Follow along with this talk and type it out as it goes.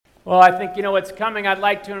Well, I think you know what's coming. I'd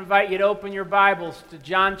like to invite you to open your Bibles to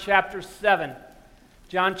John chapter 7.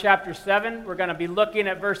 John chapter 7, we're going to be looking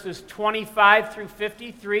at verses 25 through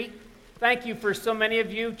 53. Thank you for so many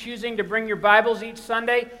of you choosing to bring your Bibles each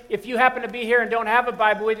Sunday. If you happen to be here and don't have a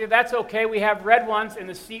Bible with you, that's okay. We have red ones in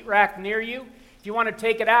the seat rack near you. If you want to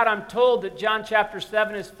take it out, I'm told that John chapter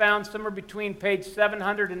 7 is found somewhere between page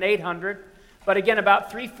 700 and 800. But again,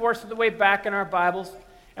 about 3/4 of the way back in our Bibles.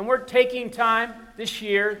 And we're taking time this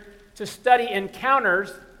year to study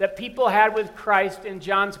encounters that people had with Christ in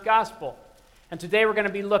John's Gospel. And today we're going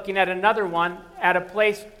to be looking at another one at a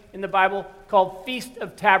place in the Bible called Feast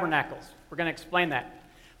of Tabernacles. We're going to explain that.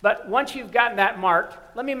 But once you've gotten that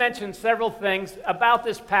marked, let me mention several things about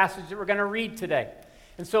this passage that we're going to read today.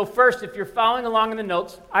 And so first, if you're following along in the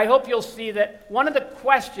notes, I hope you'll see that one of the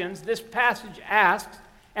questions this passage asks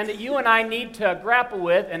and that you and I need to grapple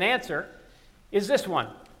with and answer is this one.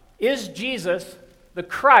 Is Jesus the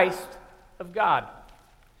Christ of God?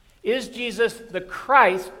 Is Jesus the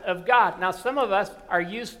Christ of God? Now, some of us are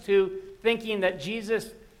used to thinking that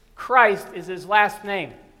Jesus Christ is his last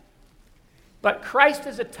name. But Christ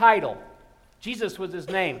is a title. Jesus was his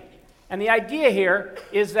name. And the idea here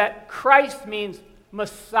is that Christ means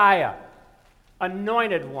Messiah,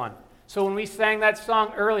 anointed one. So when we sang that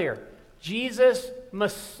song earlier, Jesus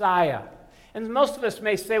Messiah. And most of us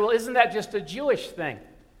may say, well, isn't that just a Jewish thing?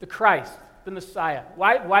 The Christ, the Messiah.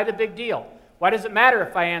 Why the big deal? Why does it matter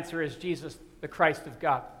if I answer as Jesus, the Christ of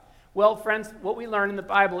God? Well, friends, what we learn in the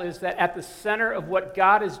Bible is that at the center of what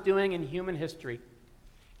God is doing in human history,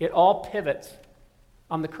 it all pivots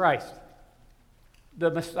on the Christ, the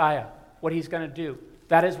Messiah, what he's going to do.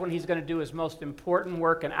 That is when he's going to do his most important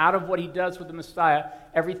work, and out of what he does with the Messiah,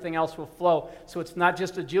 everything else will flow. So it's not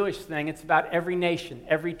just a Jewish thing, it's about every nation,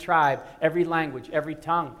 every tribe, every language, every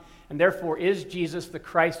tongue. And therefore, is Jesus the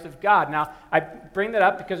Christ of God? Now, I bring that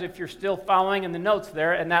up because if you're still following in the notes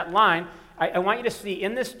there and that line, I want you to see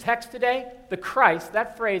in this text today, the Christ,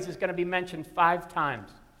 that phrase is going to be mentioned 5 times.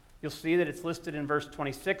 You'll see that it's listed in verse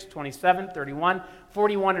 26, 27, 31,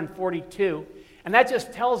 41, and 42. And that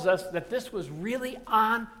just tells us that this was really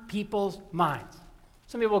on people's minds.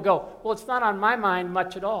 Some people go, well, it's not on my mind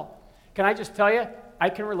much at all. Can I just tell you, I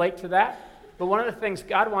can relate to that. But one of the things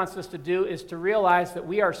God wants us to do is to realize that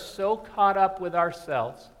we are so caught up with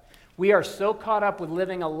ourselves. We are so caught up with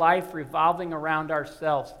living a life revolving around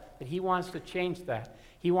ourselves that he wants to change that.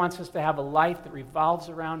 He wants us to have a life that revolves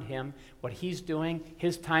around him, what he's doing,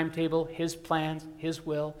 his timetable, his plans, his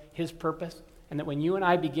will, his purpose. And that when you and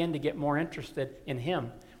I begin to get more interested in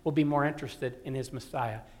him, we'll be more interested in his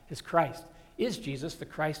Messiah, his Christ. Is Jesus the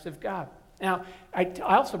Christ of God? Now, I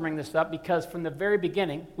also bring this up because from the very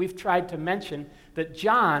beginning, we've tried to mention that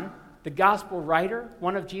John, the gospel writer,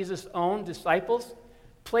 one of Jesus' own disciples,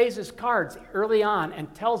 plays his cards early on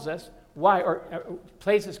and tells us why, or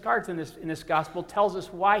plays his cards in this gospel, tells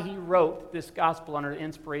us why he wrote this gospel under the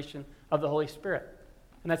inspiration of the Holy Spirit.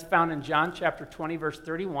 And that's found in John chapter 20, verse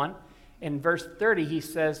 31. In verse 30, he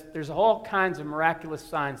says, there's all kinds of miraculous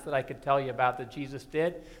signs that I could tell you about that Jesus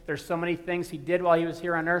did. There's so many things he did while he was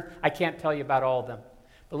here on earth, I can't tell you about all of them.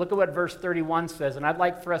 But look at what verse 31 says, and I'd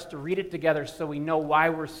like for us to read it together so we know why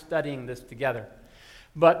we're studying this together.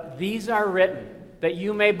 But these are written, that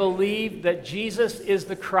you may believe that Jesus is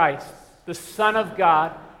the Christ, the Son of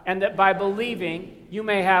God, and that by believing you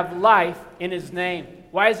may have life in his name.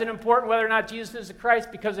 Why is it important whether or not Jesus is the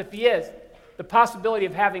Christ? Because if he is, the possibility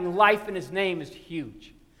of having life in his name is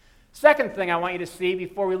huge. Second thing I want you to see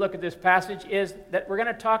before we look at this passage is that we're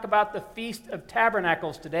going to talk about the Feast of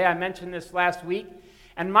Tabernacles today. I mentioned this last week.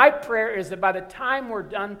 And my prayer is that by the time we're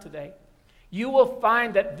done today, you will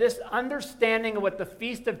find that this understanding of what the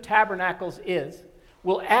Feast of Tabernacles is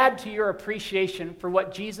will add to your appreciation for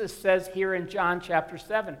what Jesus says here in John chapter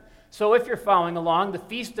 7. So if you're following along, the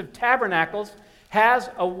Feast of Tabernacles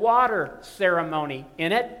has a water ceremony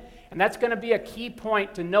in it. And that's going to be a key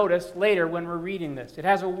point to notice later when we're reading this. It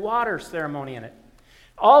has a water ceremony in it.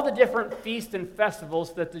 All the different feasts and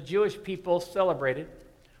festivals that the Jewish people celebrated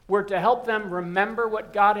were to help them remember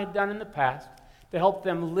what God had done in the past, to help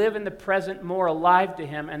them live in the present more alive to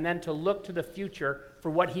him, and then to look to the future for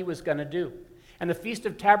what he was going to do. And the Feast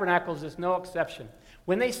of Tabernacles is no exception.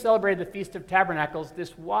 When they celebrated the Feast of Tabernacles,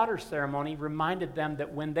 this water ceremony reminded them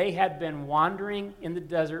that when they had been wandering in the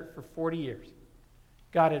desert for 40 years,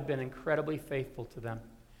 God had been incredibly faithful to them.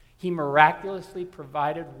 He miraculously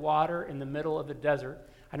provided water in the middle of the desert.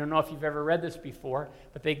 I don't know if you've ever read this before,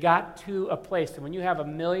 but they got to a place, and when you have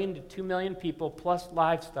 1 million to 2 million people plus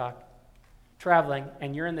livestock traveling,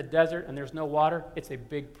 and you're in the desert and there's no water, it's a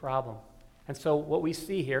big problem. And so what we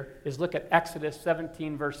see here is look at Exodus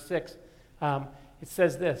 17, verse 6. it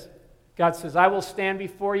says this. God says, I will stand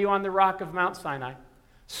before you on the rock of Mount Sinai.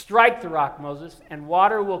 Strike the rock, Moses, and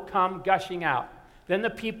water will come gushing out. Then the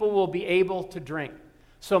people will be able to drink.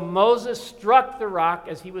 So Moses struck the rock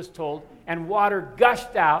as he was told, and water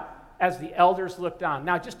gushed out as the elders looked on.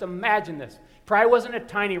 Now just imagine this. Probably wasn't a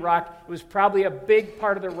tiny rock. It was probably a big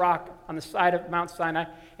part of the rock on the side of Mount Sinai.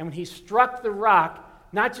 And when he struck the rock,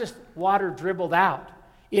 not just water dribbled out,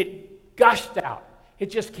 it gushed out. It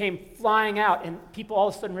just came flying out, and people all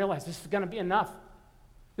of a sudden realized this is going to be enough.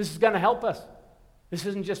 This is going to help us. This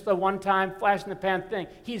isn't just a one-time flash-in-the-pan thing.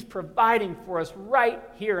 He's providing for us right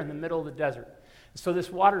here in the middle of the desert. So this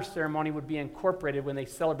water ceremony would be incorporated when they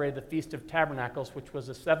celebrated the Feast of Tabernacles, which was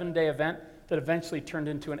a 7-day event that eventually turned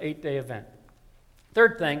into an 8-day event.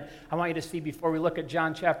 Third thing I want you to see before we look at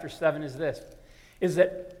John chapter 7 is this, is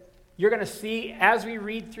that you're going to see as we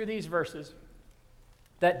read through these verses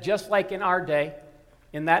that just like in our day,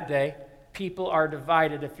 in that day, people are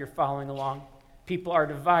divided, if you're following along. People are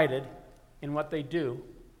divided in what they do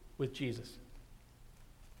with Jesus.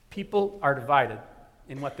 People are divided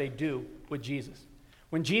in what they do with Jesus.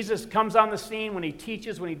 When Jesus comes on the scene, when he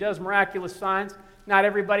teaches, when he does miraculous signs, not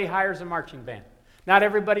everybody hires a marching band. Not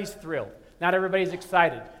everybody's thrilled. Not everybody's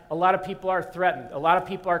excited. A lot of people are threatened. A lot of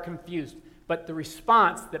people are confused. But the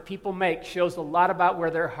response that people make shows a lot about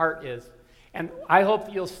where their heart is. And I hope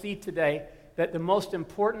that you'll see today that the most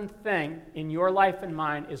important thing in your life and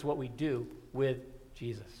mine is what we do with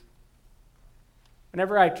Jesus.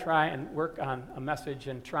 Whenever I try and work on a message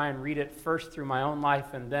and try and read it first through my own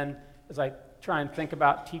life, and then as I try and think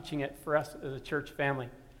about teaching it for us as a church family,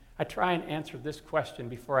 I try and answer this question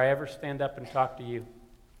before I ever stand up and talk to you.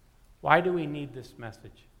 Why do we need this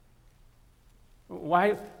message?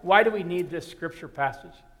 Why do we need this scripture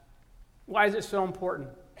passage? Why is it so important?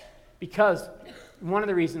 Because one of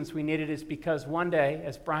the reasons we need it is because one day,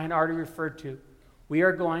 as Brian already referred to, we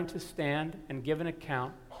are going to stand and give an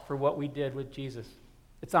account for what we did with Jesus.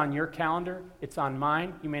 It's on your calendar. It's on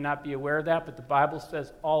mine. You may not be aware of that, but the Bible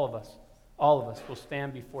says all of us will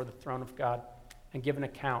stand before the throne of God and give an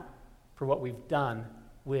account for what we've done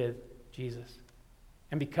with Jesus.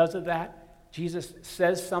 And because of that, Jesus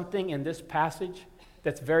says something in this passage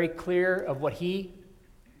that's very clear of what he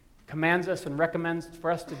commands us and recommends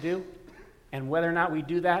for us to do. And whether or not we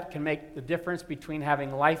do that can make the difference between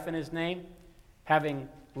having life in his name, having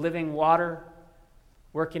living water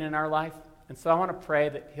working in our life. And so I want to pray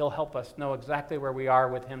that he'll help us know exactly where we are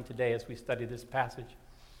with him today as we study this passage.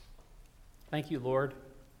 Thank you, Lord,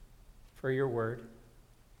 for your word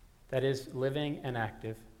that is living and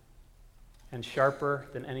active and sharper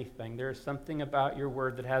than anything. There is something about your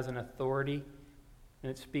word that has an authority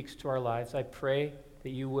and it speaks to our lives. I pray that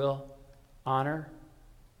you will honor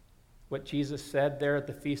what Jesus said there at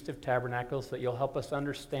the Feast of Tabernacles, that you'll help us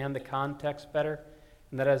understand the context better,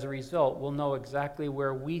 and that as a result, we'll know exactly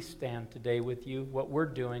where we stand today with you, what we're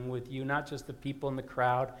doing with you, not just the people in the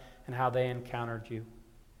crowd and how they encountered you.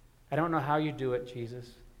 I don't know how you do it, Jesus,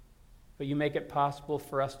 but you make it possible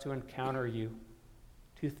for us to encounter you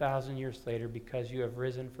 2,000 years later because you have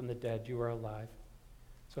risen from the dead. You are alive.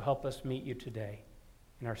 So help us meet you today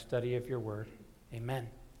in our study of your word. Amen.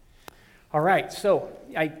 All right, so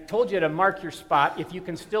I told you to mark your spot. If you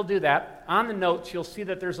can still do that, on the notes you'll see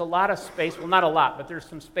that there's a lot of space. Well, not a lot, but there's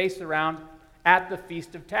some space around at the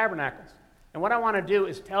Feast of Tabernacles. And what I want to do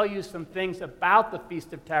is tell you some things about the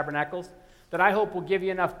Feast of Tabernacles that I hope will give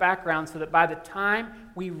you enough background so that by the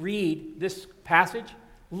time we read this passage,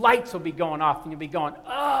 lights will be going off and you'll be going,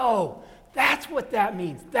 oh, that's what that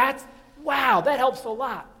means. Wow, that helps a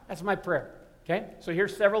lot. That's my prayer. Okay, so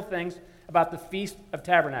here's several things about the Feast of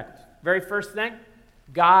Tabernacles. Very first thing,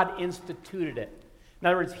 God instituted it. In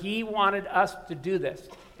other words, he wanted us to do this.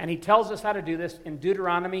 And he tells us how to do this in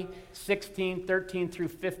Deuteronomy 16, 13 through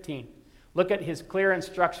 15. Look at his clear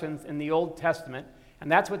instructions in the Old Testament.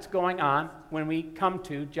 And that's what's going on when we come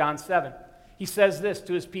to John 7. He says this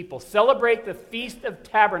to his people: celebrate the Feast of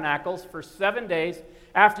Tabernacles for 7 days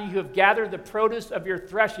after you have gathered the produce of your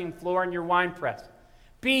threshing floor and your winepress.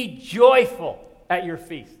 Be joyful at your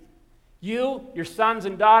feast. You, your sons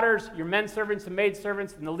and daughters, your men servants and maid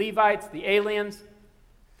servants, and the Levites, the aliens,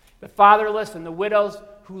 the fatherless, and the widows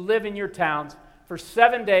who live in your towns, for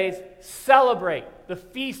 7 days celebrate the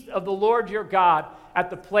feast of the Lord your God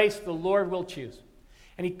at the place the Lord will choose.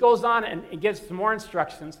 And he goes on and gives some more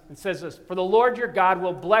instructions and says this: for the Lord your God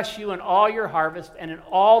will bless you in all your harvest and in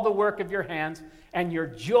all the work of your hands, and your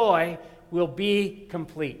joy will be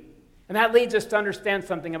complete. And that leads us to understand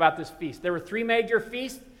something about this feast. There were 3 major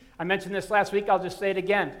feasts. I mentioned this last week. I'll just say it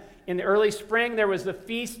again. In the early spring, there was the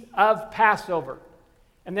Feast of Passover.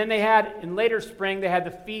 And then they had, in later spring, they had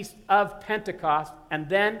the Feast of Pentecost. And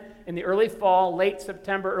then in the early fall, late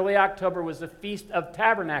September, early October, was the Feast of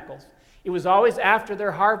Tabernacles. It was always after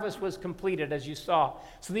their harvest was completed, as you saw.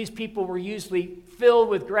 So these people were usually filled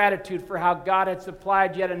with gratitude for how God had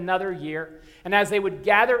supplied yet another year. And as they would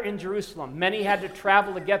gather in Jerusalem, many had to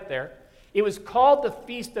travel to get there. It was called the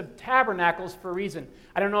Feast of Tabernacles for a reason.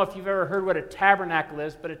 I don't know if you've ever heard what a tabernacle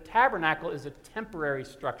is, but a tabernacle is a temporary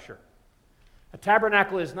structure. A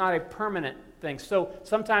tabernacle is not a permanent thing. So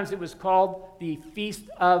sometimes it was called the Feast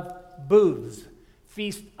of Booths,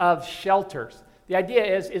 Feast of Shelters. The idea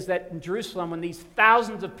is that in Jerusalem, when these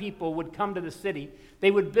thousands of people would come to the city,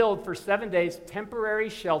 they would build for 7 days temporary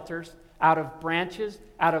shelters out of branches,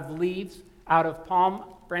 out of leaves, out of palm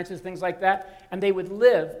branches, things like that, and they would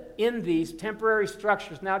live in these temporary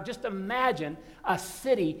structures. Now, just imagine a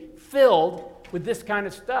city filled with this kind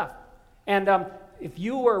of stuff. And if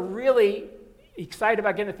you were really excited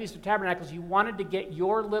about getting the Feast of Tabernacles, you wanted to get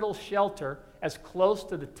your little shelter as close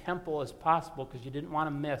to the temple as possible because you didn't want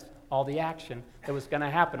to miss all the action that was going to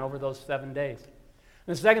happen over those 7 days.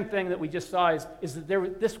 And the second thing that we just saw is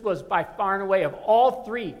that this was by far and away of all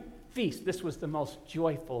three feasts, this was the most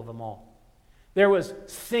joyful of them all. There was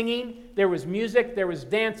singing, there was music, there was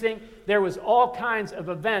dancing, there was all kinds of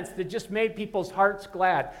events that just made people's hearts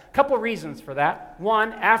glad. A couple reasons for that.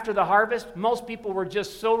 One, after the harvest, most people were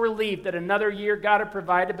just so relieved that another year God had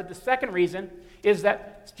provided. But the second reason is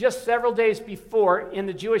that just several days before in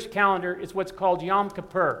the Jewish calendar is what's called Yom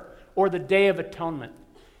Kippur, or the Day of Atonement.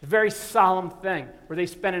 A very solemn thing where they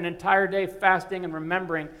spent an entire day fasting and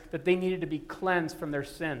remembering that they needed to be cleansed from their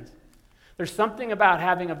sins. There's something about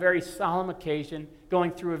having a very solemn occasion,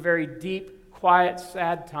 going through a very deep, quiet,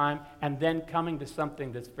 sad time, and then coming to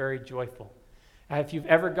something that's very joyful. If you've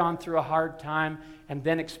ever gone through a hard time and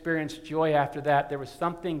then experienced joy after that, there was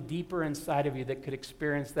something deeper inside of you that could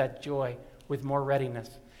experience that joy with more readiness.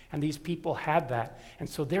 And these people had that. And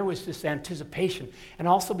so there was this anticipation. And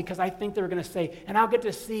also because I think they were going to say, and I'll get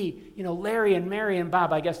to see, Larry and Mary and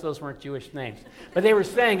Bob. I guess those weren't Jewish names. But they were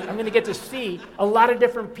saying, I'm going to get to see a lot of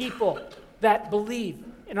different people that believe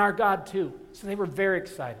in our God too. So they were very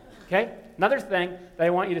excited. Okay? Another thing that I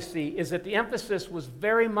want you to see is that the emphasis was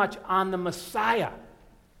very much on the Messiah.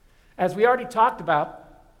 As we already talked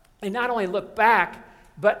about, they not only looked back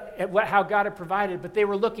but at how God had provided, but they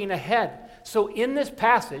were looking ahead. So in this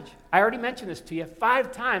passage, I already mentioned this to you,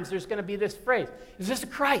 5 times there's going to be this phrase. Is this a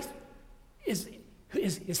Christ? Is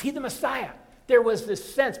he the Messiah? There was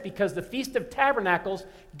this sense because the Feast of Tabernacles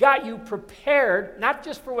got you prepared, not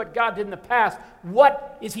just for what God did in the past,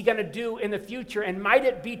 what is he going to do in the future? And might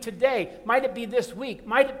it be today? Might it be this week?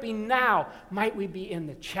 Might it be now? Might we be in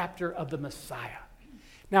the chapter of the Messiah?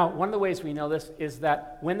 Now, one of the ways we know this is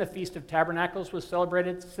that when the Feast of Tabernacles was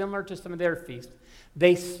celebrated, similar to some of their feasts,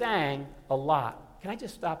 they sang a lot. Can I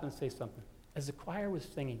just stop and say something? As the choir was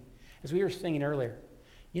singing, as we were singing earlier,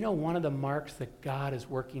 one of the marks that God is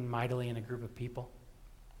working mightily in a group of people?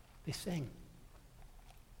 They sing.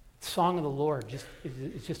 Song of the Lord,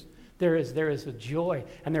 there is a joy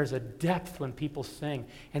and there's a depth when people sing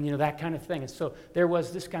and that kind of thing. And so there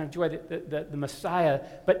was this kind of joy that the Messiah,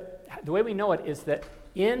 but the way we know it is that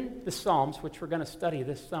in the Psalms, which we're going to study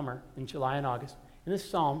this summer in July and August, in the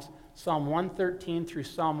Psalms, Psalm 113 through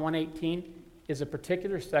Psalm 118 is a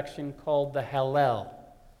particular section called the Hallel.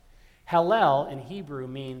 Hallel in Hebrew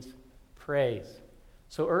means praise.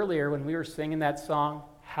 So earlier when we were singing that song,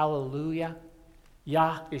 Hallelujah,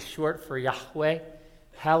 Yah is short for Yahweh.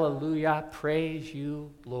 Hallelujah, praise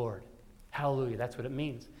you, Lord. Hallelujah, that's what it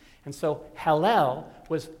means. And so Hallel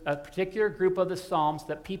was a particular group of the Psalms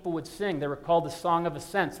that people would sing. They were called the Song of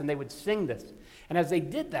Ascents, and they would sing this. And as they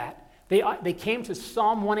did that, they came to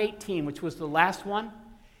Psalm 118, which was the last one.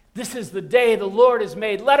 This is the day the Lord has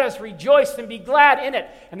made. Let us rejoice and be glad in it.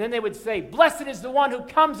 And then they would say, blessed is the one who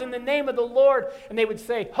comes in the name of the Lord. And they would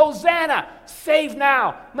say, Hosanna, save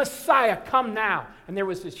now. Messiah, come now. And there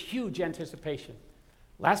was this huge anticipation.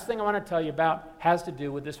 Last thing I want to tell you about has to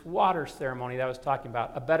do with this water ceremony that I was talking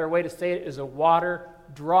about. A better way to say it is a water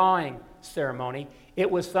drawing ceremony.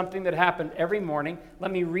 It was something that happened every morning.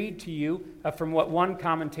 Let me read to you from what one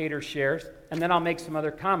commentator shares, and then I'll make some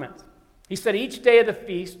other comments. He said, each day of the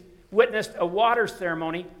feast witnessed a water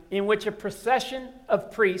ceremony in which a procession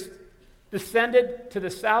of priests descended to the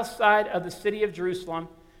south side of the city of Jerusalem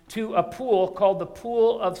to a pool called the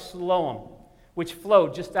Pool of Siloam, which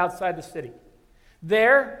flowed just outside the city.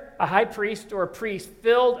 There, a high priest or a priest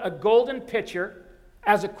filled a golden pitcher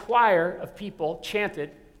as a choir of people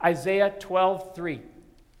chanted Isaiah 12:3,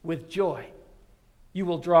 with joy, you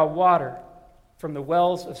will draw water from the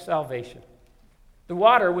wells of salvation. The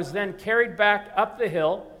water was then carried back up the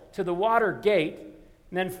hill to the water gate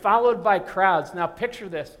and then followed by crowds. Now picture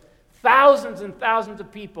this. Thousands and thousands of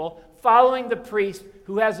people following the priest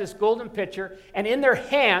who has this golden pitcher, and in their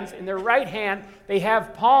hands, in their right hand, they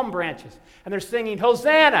have palm branches. And they're singing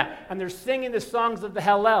Hosanna, and they're singing the songs of the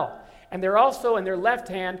Hallel. And they're also, in their left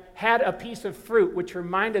hand, had a piece of fruit, which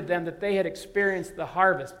reminded them that they had experienced the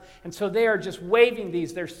harvest. And so they are just waving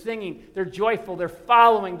these, they're singing, they're joyful, they're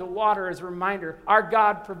following the water as a reminder. Our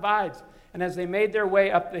God provides. And as they made their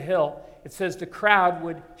way up the hill, it says the crowd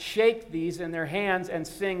would shake these in their hands and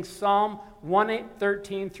sing Psalm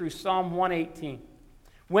 113 through Psalm 118.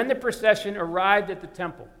 When the procession arrived at the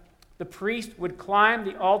temple, the priest would climb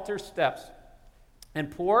the altar steps and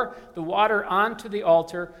pour the water onto the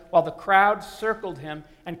altar while the crowd circled him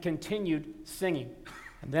and continued singing.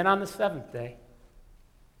 And then on the seventh day,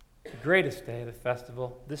 the greatest day of the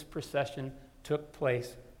festival, this procession took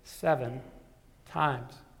place 7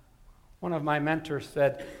 times. One of my mentors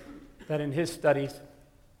said that in his studies,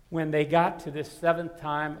 when they got to this 7th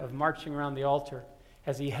time of marching around the altar,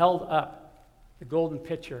 as he held up the golden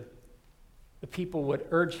pitcher, the people would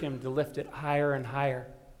urge him to lift it higher and higher,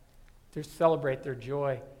 to celebrate their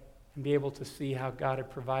joy and be able to see how God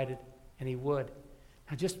had provided, and he would.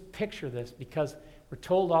 Now just picture this, because we're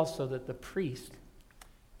told also that the priest,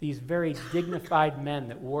 these very dignified men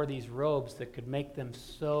that wore these robes that could make them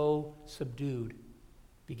so subdued,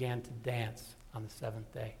 began to dance on the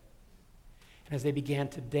 7th day. And as they began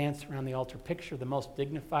to dance around the altar, picture the most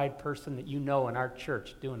dignified person that you know in our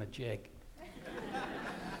church doing a jig.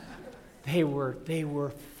 They were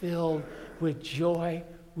filled with joy.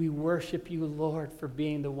 We worship you, Lord, for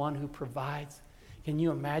being the one who provides. Can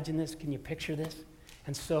you imagine this? Can you picture this?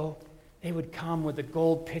 And so they would come with a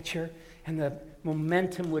gold pitcher, and the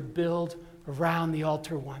momentum would build around the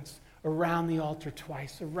altar once, around the altar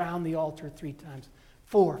twice, around the altar 3 times,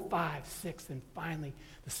 4, 5, 6, and finally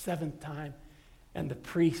the 7th time. And the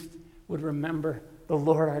priest would remember the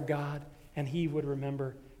Lord our God, and he would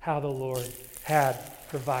remember how the Lord had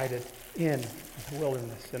provided in the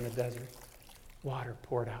wilderness, in the desert. Water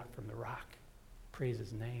poured out from the rock. Praise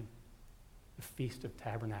his name. The Feast of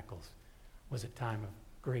Tabernacles was a time of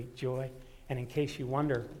great joy. And in case you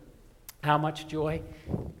wonder how much joy,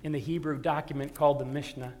 in the Hebrew document called the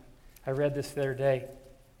Mishnah, I read this the other day,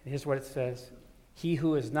 and here's what it says. He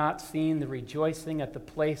who has not seen the rejoicing at the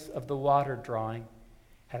place of the water drawing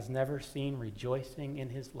has never seen rejoicing in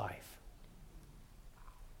his life.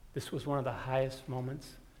 This was one of the highest moments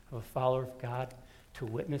of a follower of God, to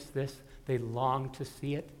witness this. They longed to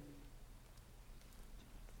see it.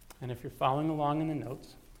 And if you're following along in the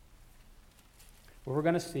notes, what we're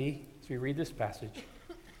going to see as we read this passage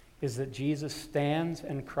is that Jesus stands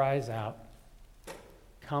and cries out,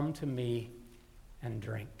 "Come to me and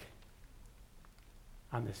drink,"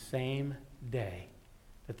 on the same day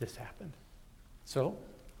that this happened. So,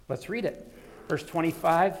 let's read it. Verse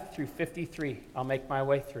 25 through 53. I'll make my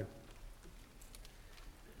way through.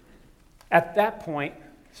 At that point,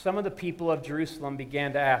 some of the people of Jerusalem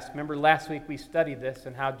began to ask. Remember last week we studied this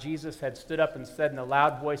and how Jesus had stood up and said in a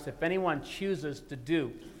loud voice, if anyone chooses to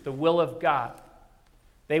do the will of God,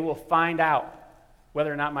 they will find out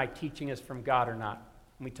whether or not my teaching is from God or not.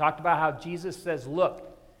 And we talked about how Jesus says,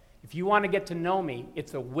 look, if you want to get to know me,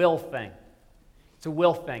 it's a will thing. It's a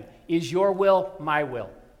will thing. Is your will my will?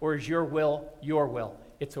 Or is your will your will?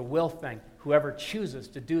 It's a will thing. Whoever chooses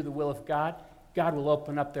to do the will of God, God will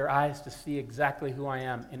open up their eyes to see exactly who I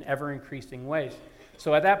am in ever-increasing ways.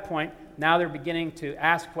 So at that point, now they're beginning to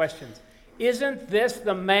ask questions. Isn't this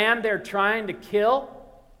the man they're trying to kill?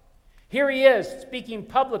 Here he is, speaking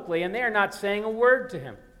publicly, and they are not saying a word to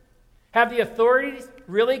him. Have the authorities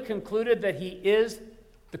really concluded that he is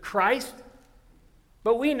the Christ?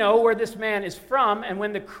 But we know where this man is from, and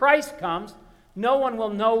when the Christ comes, no one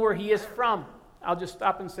will know where he is from. I'll just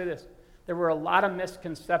stop and say this. There were a lot of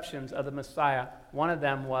misconceptions of the Messiah. One of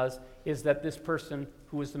them is that this person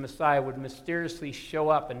who was the Messiah would mysteriously show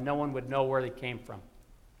up and no one would know where they came from.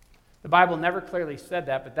 The Bible never clearly said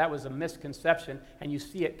that, but that was a misconception, and you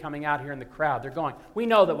see it coming out here in the crowd. They're going, we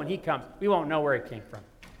know that when he comes, we won't know where he came from.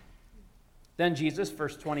 Then Jesus,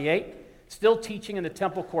 verse 28, still teaching in the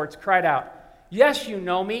temple courts, cried out, yes, you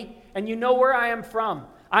know me, and you know where I am from.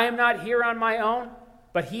 I am not here on my own,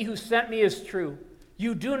 but he who sent me is true.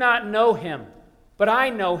 You do not know him, but I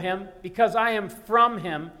know him because I am from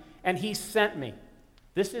him, and he sent me.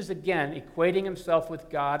 This is, again, equating himself with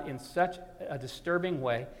God in such a disturbing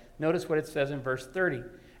way. Notice what it says in verse 30.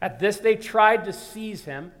 At this they tried to seize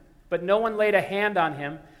him, but no one laid a hand on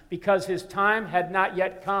him because his time had not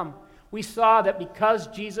yet come. We saw that because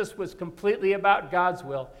Jesus was completely about God's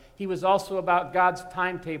will, he was also about God's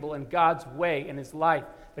timetable and God's way in his life.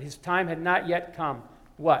 But his time had not yet come.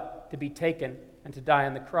 What? To be taken and to die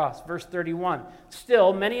on the cross. Verse 31,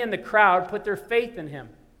 still many in the crowd put their faith in him.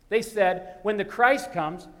 They said, when the Christ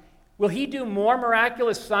comes, will he do more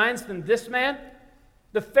miraculous signs than this man?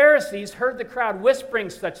 The Pharisees heard the crowd whispering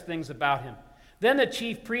such things about him. Then the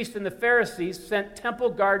chief priest and the Pharisees sent temple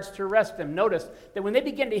guards to arrest him. Notice that when they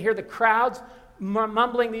begin to hear the crowds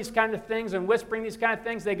mumbling these kind of things and whispering these kind of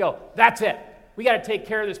things, they go, that's it. We got to take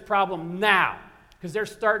care of this problem now, because they're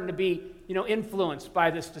starting to be, influenced by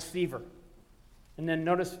this deceiver. And then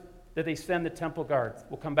notice that they send the temple guards.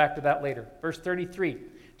 We'll come back to that later. Verse 33,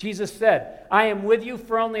 Jesus said, I am with you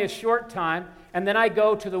for only a short time, and then I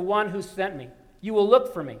go to the one who sent me. You will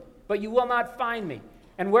look for me, but you will not find me.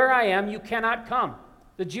 And where I am, you cannot come.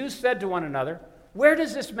 The Jews said to one another, where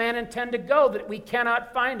does this man intend to go that we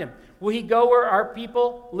cannot find him? Will he go where our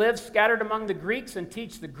people live, scattered among the Greeks, and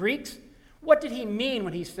teach the Greeks? What did he mean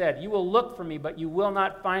when he said, you will look for me, but you will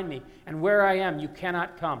not find me, and where I am, you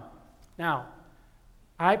cannot come? Now,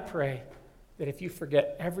 I pray that if you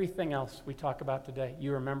forget everything else we talk about today,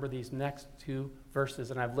 you remember these next two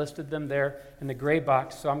verses, and I've listed them there in the gray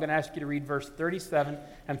box, so I'm going to ask you to read verse 37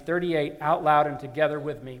 and 38 out loud and together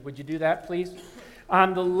with me. Would you do that, please?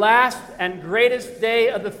 On the last and greatest day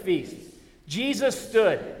of the feast, Jesus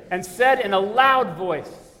stood and said in a loud voice,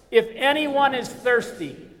 if anyone is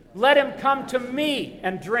thirsty, let him come to me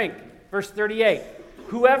and drink. Verse 38,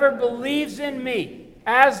 whoever believes in me,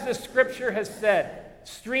 as the scripture has said,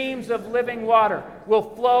 streams of living water will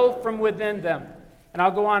flow from within them. And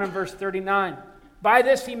I'll go on in verse 39. By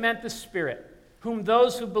this he meant the Spirit, whom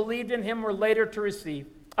those who believed in him were later to receive.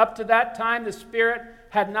 Up to that time the Spirit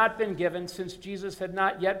had not been given, since Jesus had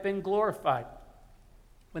not yet been glorified.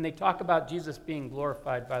 When they talk about Jesus being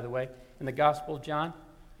glorified, by the way, in the Gospel of John,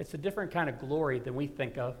 it's a different kind of glory than we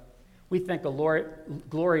think of. We think of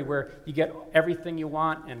glory where you get everything you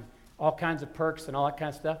want and all kinds of perks and all that kind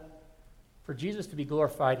of stuff. For Jesus to be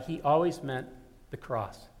glorified, he always meant the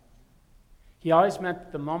cross. He always meant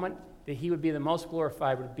that the moment that he would be the most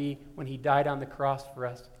glorified would be when he died on the cross for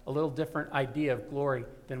us. A little different idea of glory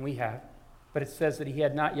than we have. But it says that he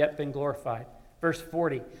had not yet been glorified. Verse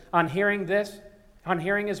 40, on hearing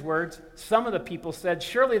his words, some of the people said,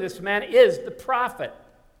 surely this man is the prophet.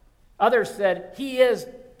 Others said, he is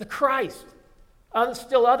the Christ.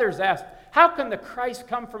 Still others asked, how can the Christ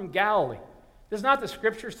come from Galilee? Does not the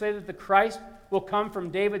scripture say that the Christ will come from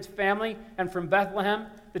David's family and from Bethlehem,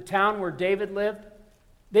 the town where David lived?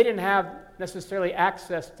 They didn't have necessarily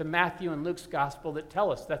access to Matthew and Luke's gospel that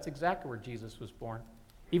tell us that's exactly where Jesus was born.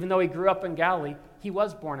 Even though he grew up in Galilee, he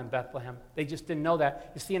was born in Bethlehem. They just didn't know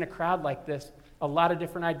that. You see, in a crowd like this, a lot of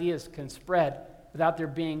different ideas can spread without there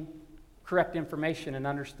being correct information and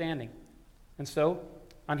understanding. And so,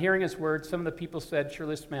 on hearing his words, some of the people said,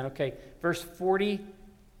 surely this man, okay, verse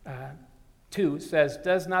 42 says,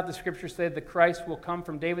 does not the scripture say that the Christ will come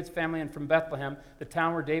from David's family and from Bethlehem, the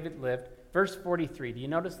town where David lived? Verse 43, do you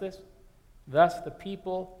notice this? Thus the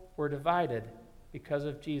people were divided because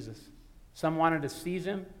of Jesus. Some wanted to seize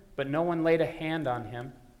him, but no one laid a hand on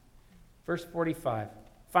him. Verse 45,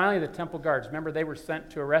 finally the temple guards, remember they were sent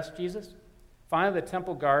to arrest Jesus? Finally the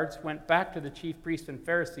temple guards went back to the chief priests and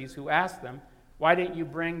Pharisees, who asked them, why didn't you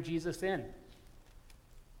bring Jesus in?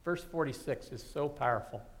 Verse 46 is so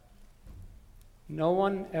powerful. No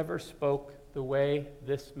one ever spoke the way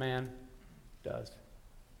this man does.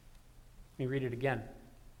 Let me read it again.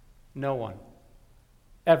 No one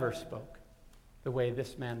ever spoke the way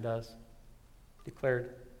this man does,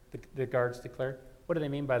 declared, the guards declared. What do they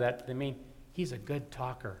mean by that? They mean he's a good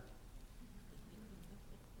talker.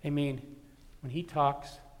 They mean when he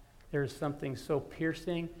talks, there is something so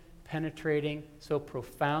piercing, penetrating, so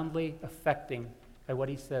profoundly affecting by what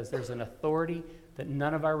he says. There's an authority that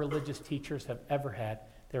none of our religious teachers have ever had.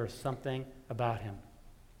 There is something about him.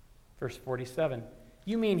 Verse 47,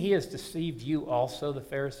 you mean he has deceived you also, the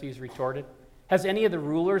Pharisees retorted. Has any of the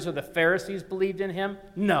rulers or the Pharisees believed in him?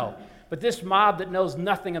 No. But this mob that knows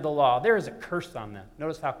nothing of the law, there is a curse on them.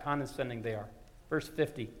 Notice how condescending they are. Verse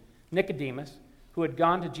 50, Nicodemus, who had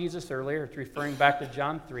gone to Jesus earlier, it's referring back to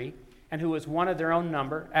John 3, and who was one of their own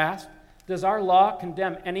number, asked, does our law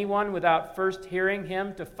condemn anyone without first hearing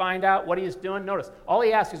him to find out what he is doing? Notice, all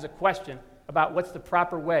he asks is a question about what's the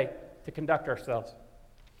proper way to conduct ourselves.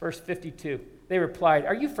 Verse 52, they replied,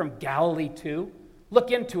 are you from Galilee too?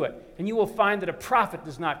 Look into it, and you will find that a prophet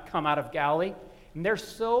does not come out of Galilee. And they're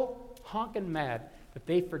so honking mad that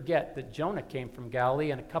they forget that Jonah came from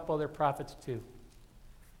Galilee and a couple other prophets too.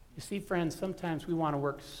 You see, friends, sometimes we want to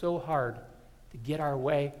work so hard to get our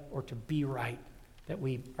way or to be right, that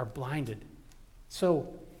we are blinded. So,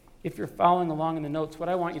 if you're following along in the notes, what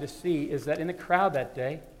I want you to see is that in the crowd that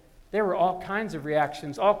day, there were all kinds of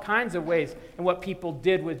reactions, all kinds of ways in what people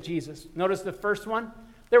did with Jesus. Notice the first one.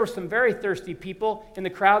 There were some very thirsty people in the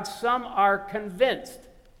crowd. Some are convinced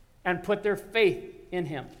and put their faith in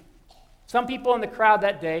him. Some people in the crowd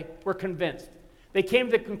that day were convinced. They came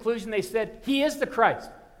to the conclusion, they said, he is the Christ.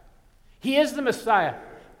 He is the Messiah.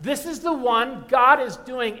 This is the one. God is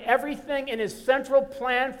doing everything in his central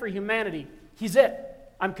plan for humanity. He's it.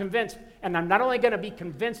 I'm convinced. And I'm not only going to be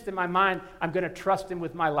convinced in my mind, I'm going to trust him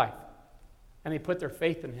with my life. And they put their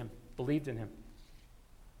faith in him, believed in him.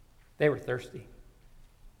 They were thirsty.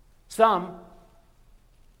 Some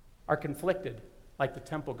are conflicted, like the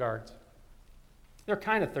temple guards. They're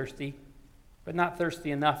kind of thirsty, but not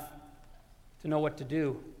thirsty enough to know what to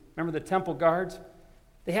do. Remember the temple guards?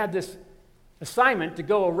 They had this assignment to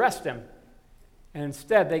go arrest him, and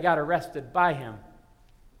instead they got arrested by him.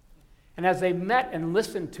 And as they met and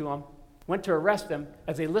listened to him, went to arrest him,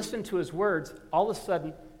 as they listened to his words, all of a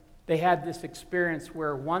sudden they had this experience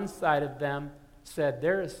where one side of them said,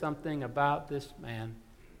 there is something about this man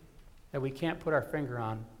that we can't put our finger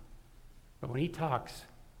on, but when he talks,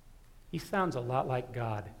 he sounds a lot like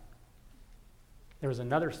God. There was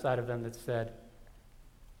another side of them that said,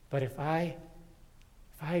 but if I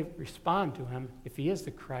respond to him, if he is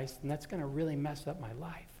the Christ, then that's going to really mess up my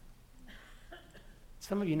life.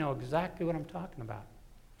 Some of you know exactly what I'm talking about.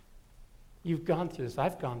 You've gone through this.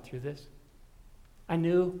 I've gone through this. I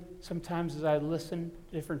knew sometimes as I listened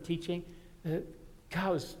to different teaching that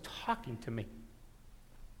God was talking to me.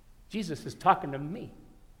 Jesus is talking to me.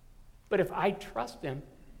 But if I trust him,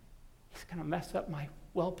 he's going to mess up my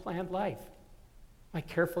well-planned life, my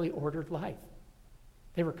carefully ordered life.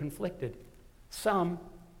 They were conflicted. Some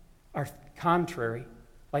are contrary,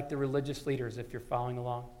 like the religious leaders, if you're following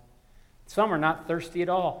along. Some are not thirsty at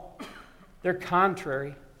all. They're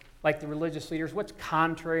contrary, like the religious leaders. What's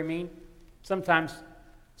contrary mean? Sometimes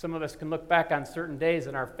some of us can look back on certain days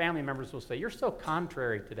and our family members will say, you're so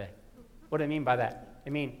contrary today. What do I mean by that? I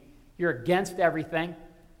mean, you're against everything.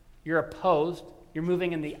 You're opposed. You're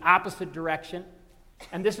moving in the opposite direction.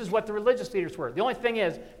 And this is what the religious leaders were. The only thing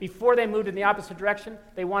is, before they moved in the opposite direction,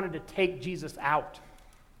 they wanted to take Jesus out.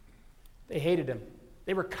 They hated him.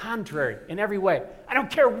 They were contrary in every way. I don't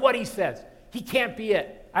care what he says. He can't be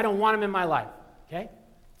it. I don't want him in my life. Okay?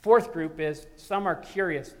 Fourth group is some are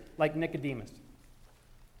curious, like Nicodemus.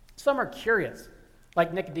 Some are curious,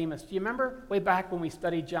 like Nicodemus. Do you remember way back when we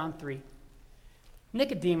studied John 3?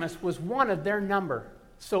 Nicodemus was one of their number.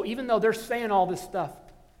 So even though they're saying all this stuff,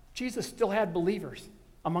 Jesus still had believers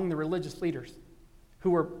among the religious leaders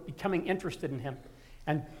who were becoming interested in him.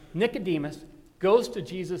 And Nicodemus goes to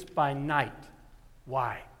Jesus by night.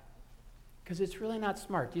 Why? Because it's really not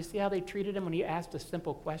smart. Do you see how they treated him when he asked a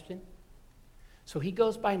simple question? So he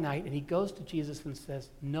goes by night and he goes to Jesus and says,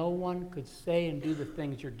 no one could say and do the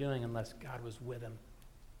things you're doing unless God was with him.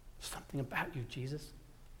 Something about you, Jesus.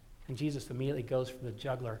 And Jesus immediately goes for the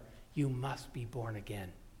jugular. You must be born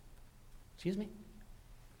again. Excuse me?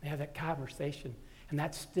 They have that conversation. And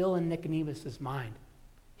that's still in Nicodemus' mind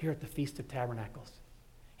here at the Feast of Tabernacles.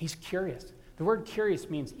 He's curious. The word curious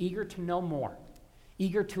means eager to know more,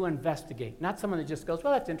 eager to investigate. Not someone that just goes,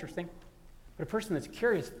 well, that's interesting. But a person that's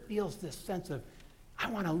curious feels this sense of, I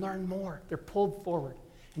want to learn more. They're pulled forward.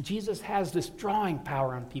 And Jesus has this drawing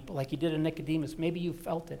power on people like he did in Nicodemus. Maybe you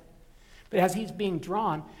felt it. But as he's being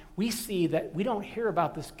drawn, we see that we don't hear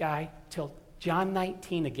about this guy till John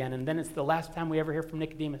 19 again, and then it's the last time we ever hear from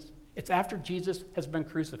Nicodemus. It's after Jesus has been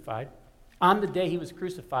crucified. On the day he was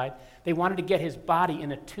crucified, they wanted to get his body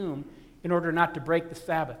in a tomb in order not to break the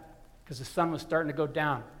Sabbath, because the sun was starting to go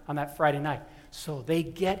down on that Friday night. So they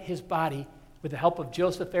get his body with the help of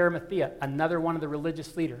Joseph Arimathea, another one of the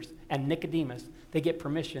religious leaders, and Nicodemus. They get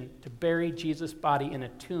permission to bury Jesus' body in a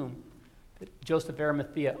tomb that Joseph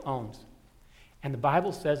Arimathea owns. And the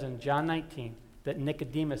Bible says in John 19 that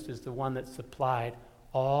Nicodemus is the one that supplied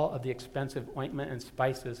all of the expensive ointment and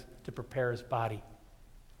spices to prepare his body.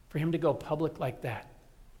 For him to go public like that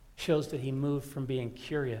shows that he moved from being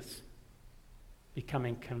curious,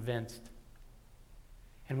 becoming convinced.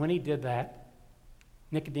 And when he did that,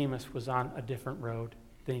 Nicodemus was on a different road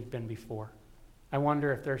than he'd been before. I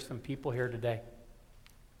wonder if there's some people here today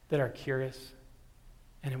that are curious,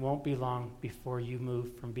 and it won't be long before you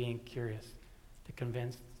move from being curious to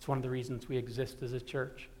convinced. It's one of the reasons we exist as a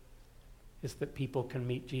church, is that people can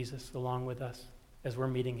meet Jesus along with us as we're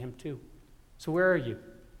meeting him too. So where are you?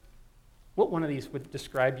 What one of these would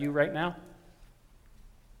describe you right now?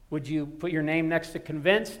 Would you put your name next to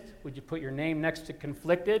convinced? Would you put your name next to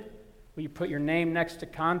conflicted? Will you put your name next to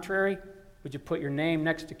contrary? Would you put your name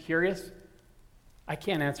next to curious? I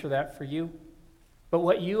can't answer that for you. But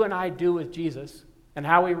what you and I do with Jesus and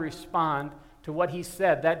how we respond to what he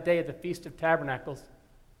said that day at the Feast of Tabernacles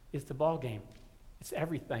is the ball game. It's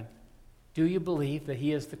everything. Do you believe that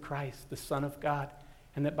he is the Christ, the Son of God,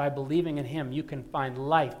 and that by believing in him you can find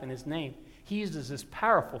life in his name? He uses this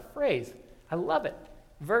powerful phrase. I love it.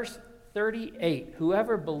 Verse 38,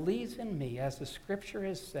 whoever believes in me, as the scripture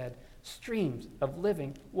has said, streams of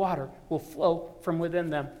living water will flow from within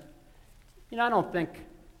them. You know, I don't think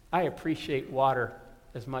I appreciate water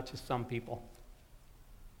as much as some people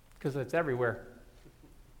because it's everywhere.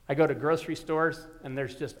 I go to grocery stores and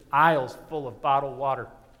there's just aisles full of bottled water.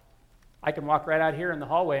 I can walk right out here in the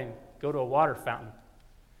hallway and go to a water fountain.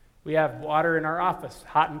 We have water in our office,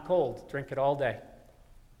 hot and cold, drink it all day.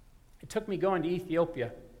 It took me going to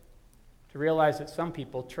Ethiopia to realize that some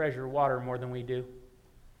people treasure water more than we do.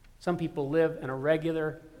 Some people live in a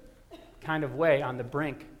regular kind of way on the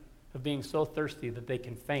brink of being so thirsty that they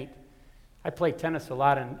can faint. I play tennis a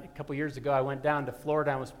lot, and a couple years ago I went down to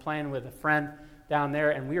Florida. I was playing with a friend down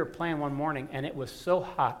there, and we were playing one morning, and it was so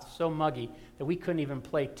hot, so muggy, that we couldn't even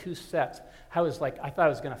play 2 sets. I thought I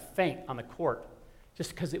was going to faint on the court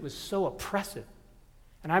just because it was so oppressive.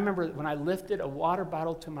 And I remember when I lifted a water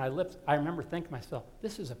bottle to my lips, I remember thinking to myself,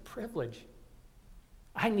 this is a privilege.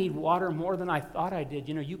 I need water more than I thought I did.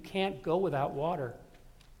 You know, you can't go without water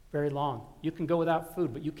very long. You can go without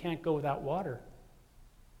food, but you can't go without water.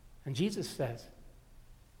 And Jesus says,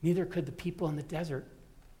 neither could the people in the desert,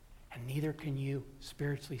 and neither can you,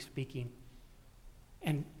 spiritually speaking.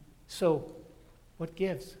 And so, what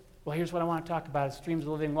gives? Well, here's what I want to talk about, is streams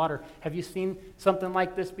of living water. Have you seen something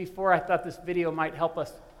like this before? I thought this video might help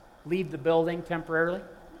us leave the building temporarily.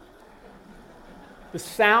 The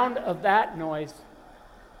sound of that noise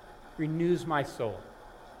renews my soul.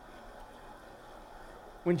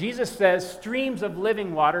 When Jesus says streams of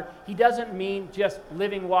living water, he doesn't mean just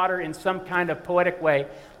living water in some kind of poetic way.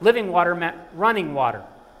 Living water meant running water,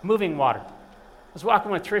 moving water. I was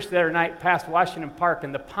walking with Trish the other night past Washington Park,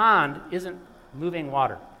 and the pond isn't moving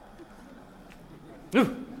water.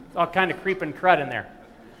 Ooh, it's all kind of creep and crud in there.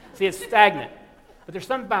 See, it's stagnant. But there's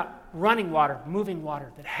something about running water, moving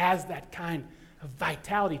water, that has that kind of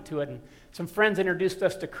vitality to it. And some friends introduced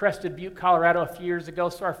us to Crested Butte, Colorado a few years ago,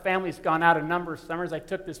 so our family's gone out a number of summers. I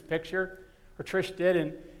took this picture, or Trish did,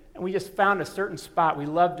 and we just found a certain spot we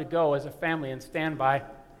love to go as a family and stand by.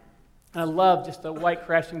 And I love just the white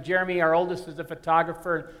crashing. Jeremy, our oldest, is a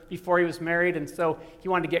photographer before he was married, and so he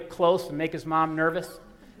wanted to get close and make his mom nervous.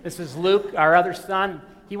 This is Luke, our other son.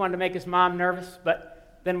 He wanted to make his mom nervous,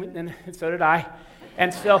 but then so did I.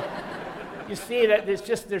 And so you see that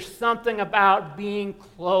there's something about being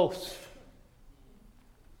close.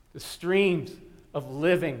 The streams of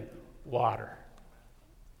living water.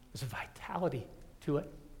 There's a vitality to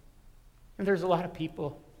it. And there's a lot of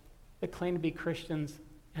people that claim to be Christians,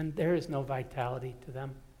 and there is no vitality to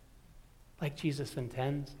them, like Jesus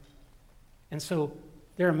intends. And so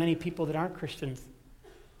there are many people that aren't Christians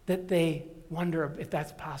that they wonder if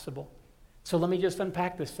that's possible. So let me just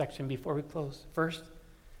unpack this section before we close. First,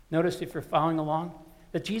 notice, if you're following along,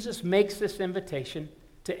 that Jesus makes this invitation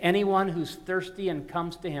to anyone who's thirsty and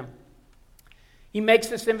comes to him. He makes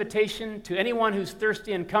this invitation to anyone who's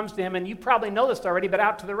thirsty and comes to him, and you probably know this already, but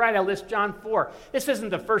out to the right I list John 4. This isn't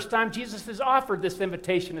the first time Jesus has offered this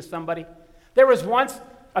invitation to somebody. There was once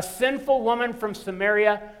a sinful woman from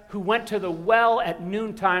Samaria who went to the well at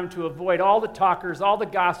noontime to avoid all the talkers, all the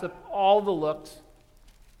gossip, all the looks.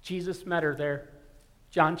 Jesus met her there.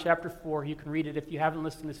 John chapter 4, you can read it if you haven't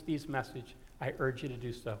listened to Steve's message. I urge you to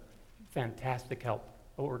do so. Fantastic help.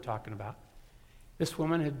 What we're talking about. This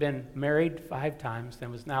woman had been married 5 times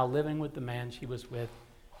and was now living with the man she was with.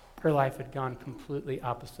 Her life had gone completely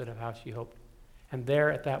opposite of how she hoped. And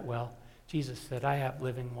there at that well, Jesus said, I have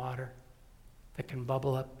living water that can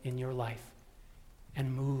bubble up in your life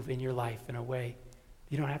and move in your life in a way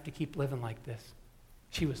you don't have to keep living like this.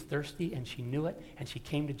 She was thirsty and she knew it, and she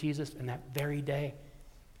came to Jesus, and that very day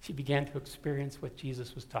she began to experience what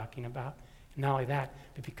Jesus was talking about. And not only that,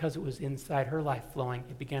 but because it was inside her life flowing,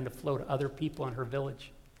 it began to flow to other people in her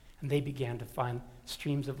village. And they began to find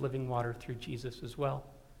streams of living water through Jesus as well.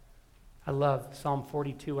 I love Psalm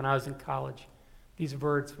 42 when I was in college. These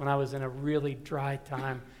words, when I was in a really dry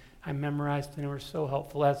time, I memorized, and they were so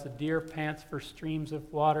helpful. As the deer pants for streams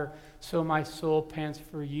of water, so my soul pants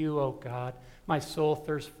for you, O God. My soul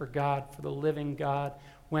thirsts for God, for the living God.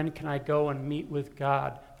 When can I go and meet with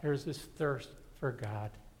God? There's this thirst for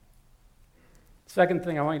God. Second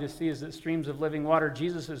thing I want you to see is that streams of living water,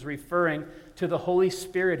 Jesus is referring to the Holy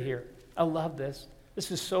Spirit here. I love this. This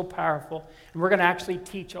is so powerful. And we're going to actually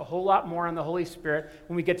teach a whole lot more on the Holy Spirit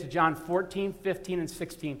when we get to John 14, 15, and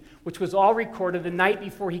 16, which was all recorded the night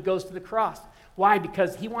before he goes to the cross. Why?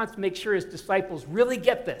 Because he wants to make sure his disciples really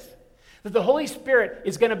get this, that the Holy Spirit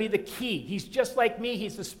is going to be the key. He's just like me.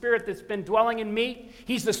 He's the Spirit that's been dwelling in me.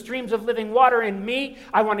 He's the streams of living water in me.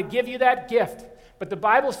 I want to give you that gift. But the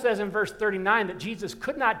Bible says in verse 39 that Jesus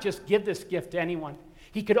could not just give this gift to anyone.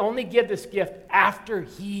 He could only give this gift after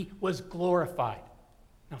he was glorified.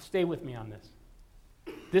 Now stay with me on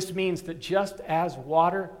this. This means that just as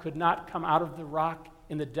water could not come out of the rock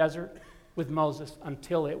in the desert with Moses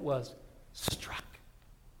until it was struck,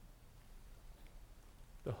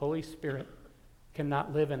 the Holy Spirit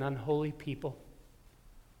cannot live in unholy people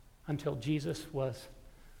until Jesus was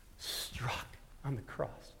struck on the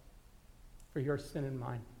cross for your sin and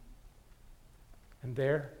mine. And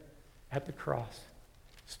there at the cross,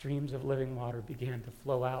 streams of living water began to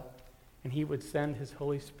flow out. And he would send his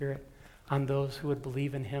Holy Spirit on those who would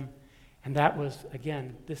believe in him. And that was,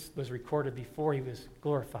 again, this was recorded before he was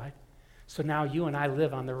glorified. So now you and I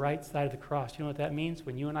live on the right side of the cross. You know what that means?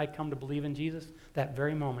 When you and I come to believe in Jesus, that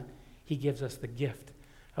very moment, he gives us the gift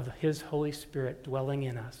of his Holy Spirit dwelling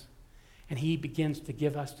in us. And he begins to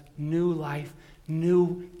give us new life,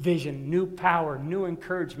 new vision, new power, new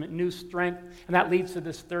encouragement, new strength. And that leads to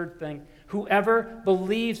this third thing. Whoever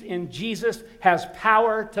believes in Jesus has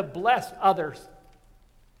power to bless others.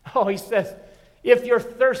 Oh, he says, if you're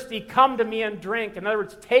thirsty, come to me and drink. In other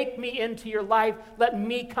words, take me into your life. Let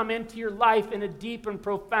me come into your life in a deep and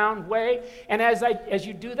profound way. And as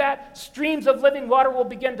you do that, streams of living water will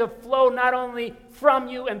begin to flow not only from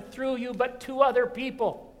you and through you, but to other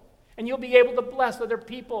people. And you'll be able to bless other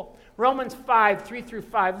people. Romans 5, 3 through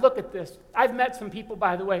 5. Look at this. I've met some people,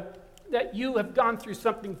 by the way, that you have gone through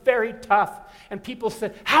something very tough. And people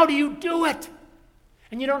said, how do you do it?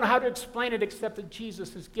 And you don't know how to explain it except that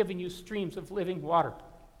Jesus is giving you streams of living water.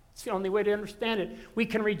 It's the only way to understand it. We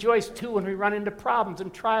can rejoice too when we run into problems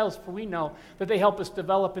and trials, for we know that they help us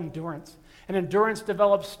develop endurance. And endurance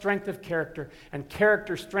develops strength of character. And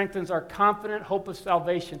character strengthens our confident hope of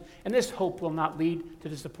salvation. And this hope will not lead to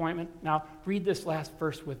disappointment. Now, read this last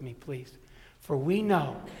verse with me, please. For we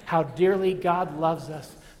know how dearly God loves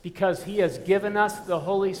us, because he has given us the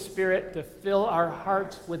Holy Spirit to fill our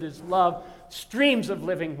hearts with his love, streams of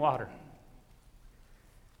living water.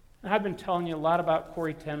 And I've been telling you a lot about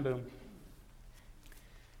Corrie ten Boom.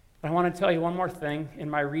 But I want to tell you one more thing in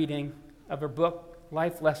my reading of her book,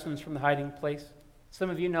 Life Lessons from the Hiding Place. Some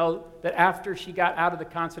of you know that after she got out of the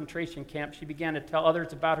concentration camp, she began to tell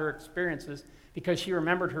others about her experiences because she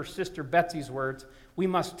remembered her sister Betsy's words, "We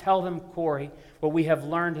must tell them, Corrie, what we have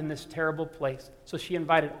learned in this terrible place." So she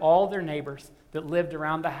invited all their neighbors that lived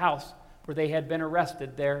around the house where they had been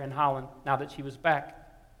arrested there in Holland, now that she was back.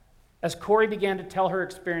 As Corrie began to tell her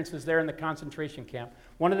experiences there in the concentration camp,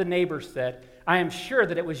 one of the neighbors said, "I am sure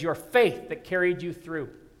that it was your faith that carried you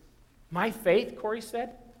through." "My faith?" Corrie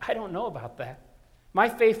said. "I don't know about that. My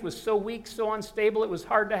faith was so weak, so unstable, it was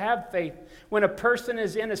hard to have faith. When a person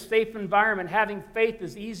is in a safe environment, having faith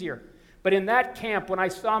is easier. But in that camp, when I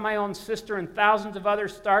saw my own sister and thousands of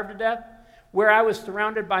others starve to death, where I was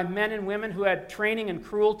surrounded by men and women who had training in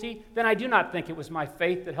cruelty, then I do not think it was my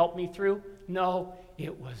faith that helped me through. No,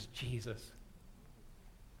 it was Jesus.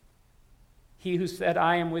 He who said,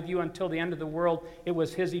 'I am with you until the end of the world,' it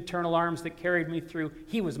was his eternal arms that carried me through.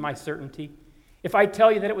 He was my certainty. If I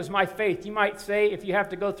tell you that it was my faith, you might say, if you have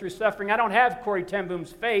to go through suffering, I don't have Corrie ten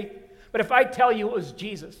Boom's faith. But if I tell you it was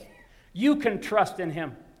Jesus, you can trust in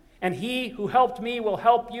him. And he who helped me will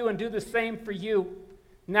help you and do the same for you.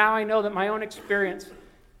 Now I know that my own experience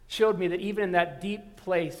showed me that even in that deep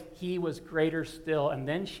place, he was greater still." And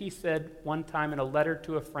then she said one time in a letter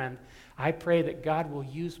to a friend, "I pray that God will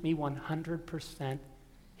use me 100%.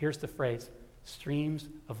 Here's the phrase, "streams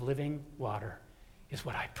of living water is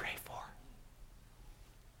what I pray for."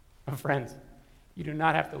 My friends, you do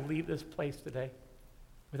not have to leave this place today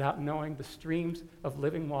without knowing the streams of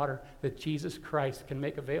living water that Jesus Christ can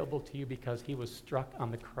make available to you because he was struck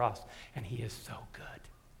on the cross, and he is so good.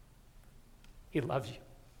 He loves you.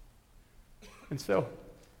 And so,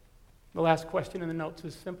 the last question in the notes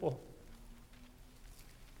is simple.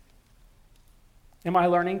 Am I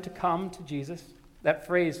learning to come to Jesus? That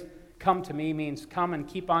phrase, "come to me," means come and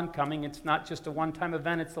keep on coming. It's not just a one-time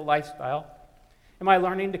event, it's a lifestyle. Am I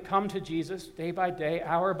learning to come to Jesus day by day,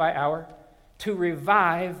 hour by hour, to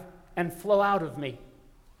revive and flow out of me?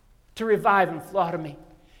 To revive and flow out of me.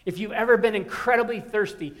 If you've ever been incredibly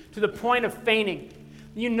thirsty to the point of fainting,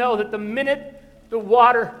 you know that the minute the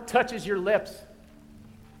water touches your lips,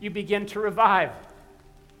 you begin to revive.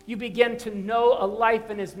 You begin to know a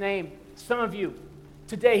life in his name. Some of you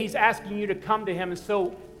Today, he's asking you to come to him. And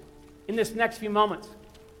so, in this next few moments,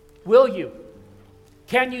 will you?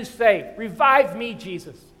 Can you say, revive me,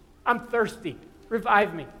 Jesus? I'm thirsty.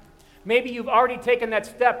 Revive me. Maybe you've already taken that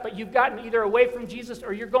step, but you've gotten either away from Jesus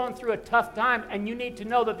or you're going through a tough time, and you need to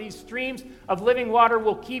know that these streams of living water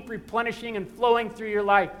will keep replenishing and flowing through your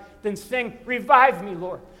life. Then sing, revive me,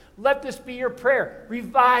 Lord. Let this be your prayer.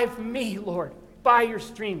 Revive me, Lord, by your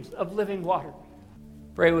streams of living water.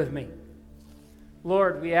 Pray with me.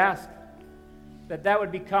 Lord, we ask that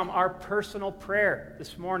would become our personal prayer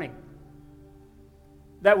this morning.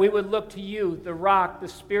 That we would look to you, the rock, the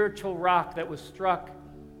spiritual rock that was struck,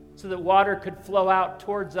 so that water could flow out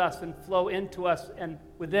towards us and flow into us and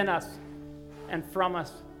within us and from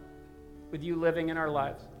us, with you living in our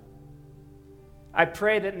lives. I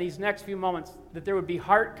pray that in these next few moments that there would be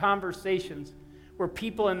heart conversations where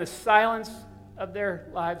people in the silence of their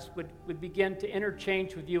lives would begin to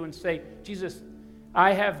interchange with you and say, Jesus,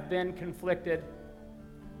 I have been conflicted.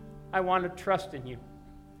 I want to trust in you.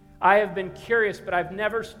 I have been curious, but I've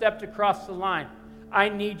never stepped across the line. I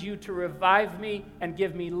need you to revive me and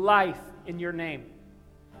give me life in your name.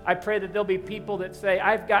 I pray that there'll be people that say,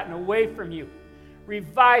 I've gotten away from you.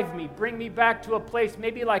 Revive me. Bring me back to a place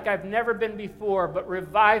maybe like I've never been before, but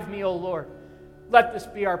revive me, O Lord. Let this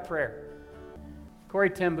be our prayer. Corrie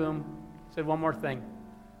ten Boom said one more thing.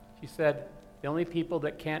 She said, the only people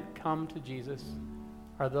that can't come to Jesus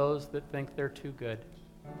are those that think they're too good.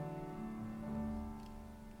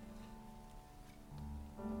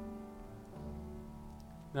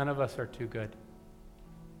 None of us are too good.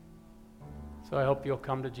 So I hope you'll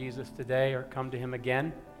come to Jesus today or come to him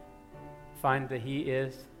again. Find that he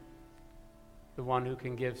is the one who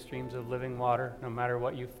can give streams of living water no matter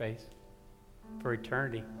what you face for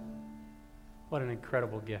eternity. What an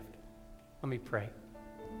incredible gift. Let me pray.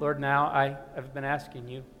 Lord, now I have been asking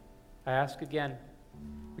you. I ask again,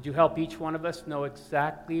 would you help each one of us know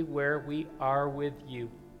exactly where we are with you?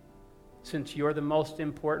 Since you're the most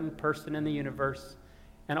important person in the universe,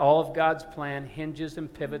 and all of God's plan hinges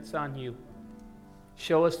and pivots on you.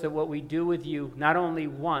 Show us that what we do with you, not only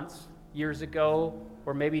once, years ago,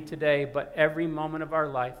 or maybe today, but every moment of our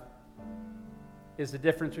life, is the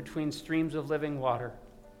difference between streams of living water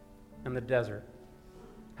and the desert.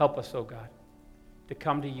 Help us, oh God, to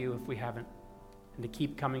come to you if we haven't, and to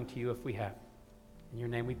keep coming to you if we have. In your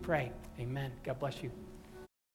name we pray. Amen. God bless you.